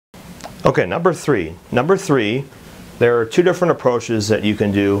Okay, number three. Number three, there are two different approaches that you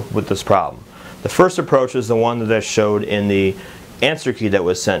can do with this problem. The first approach is the one that I showed in the answer key that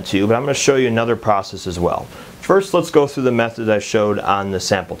was sent to you, but I'm going to show you another process as well. First, let's go through the method I showed on the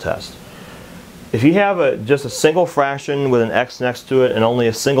sample test. If you have just a single fraction with an x next to it and only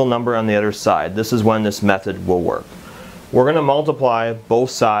a single number on the other side, this is when this method will work. We're going to multiply both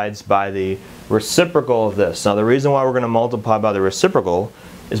sides by the reciprocal of this. Now the reason why we're going to multiply by the reciprocal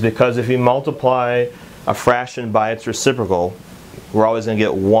is because if you multiply a fraction by its reciprocal, we're always going to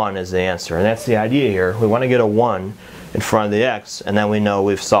get 1 as the answer. And that's the idea here. We want to get a 1 in front of the x, and then we know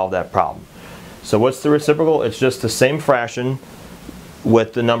we've solved that problem. So what's the reciprocal? It's just the same fraction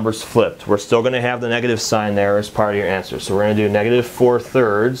with the numbers flipped. We're still going to have the negative sign there as part of your answer. So we're going to do negative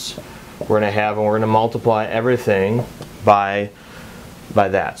 4/3. We're going to have, and we're going to multiply everything by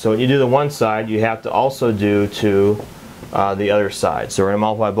that. So when you do the one side, you have to also do to the other side. So we're going to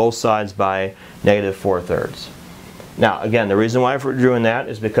multiply both sides by negative 4/3. Now again, the reason why we're doing that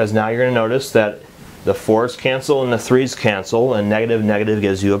is because now you're going to notice that the 4's cancel and the 3's cancel, and negative negative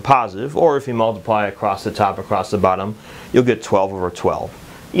gives you a positive, or if you multiply across the top, across the bottom, you'll get 12/12.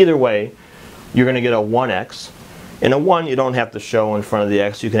 Either way, you're going to get a 1x. And a 1 you don't have to show in front of the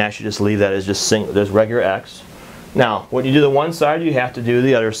x, you can actually just leave that as just regular x. Now, when you do the one side, you have to do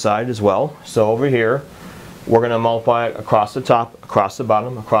the other side as well. So over here, we're going to multiply across the top, across the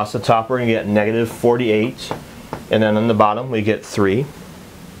bottom. Across the top, we're going to get negative 48, and then on the bottom, we get 3.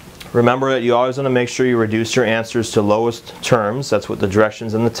 Remember that you always want to make sure you reduce your answers to lowest terms. That's what the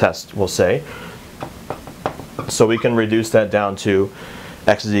directions in the test will say. So we can reduce that down to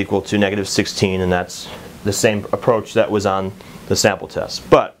x is equal to negative 16, and that's the same approach that was on the sample test.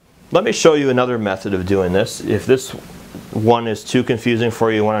 But let me show you another method of doing this. If this one is too confusing for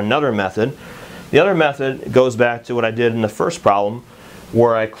you, you want another method. The other method goes back to what I did in the first problem,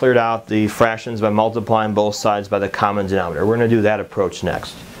 where I cleared out the fractions by multiplying both sides by the common denominator. We're going to do that approach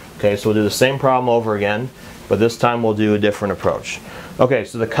next. Okay, so we'll do the same problem over again, but this time we'll do a different approach. Okay,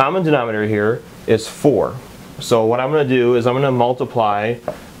 so the common denominator here is 4. So what I'm going to do is I'm going to multiply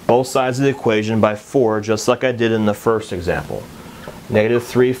both sides of the equation by 4, just like I did in the first example. Negative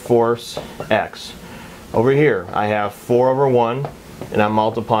 3/4 x. Over here, I have 4/1, and I'm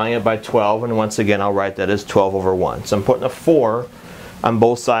multiplying it by 12, and once again I'll write that as 12/1. So I'm putting a 4 on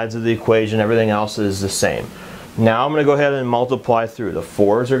both sides of the equation. Everything else is the same. Now I'm going to go ahead and multiply through. The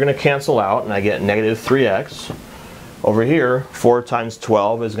 4's are going to cancel out, and I get negative 3x. Over here, 4 times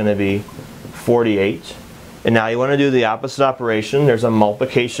 12 is going to be 48. And now you want to do the opposite operation. There's a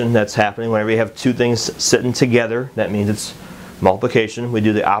multiplication that's happening. Whenever you have two things sitting together, that means it's multiplication. We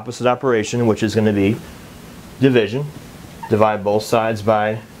do the opposite operation, which is going to be division. Divide both sides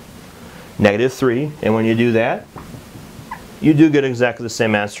by negative 3. And when you do that, you do get exactly the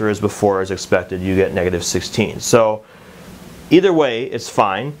same answer as before as expected. You get negative 16. So either way, it's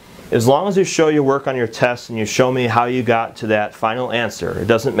fine. As long as you show your work on your test and you show me how you got to that final answer. It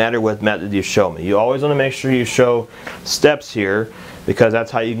doesn't matter what method you show me. You always want to make sure you show steps here, because that's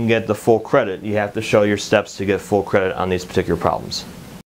how you can get the full credit. You have to show your steps to get full credit on these particular problems.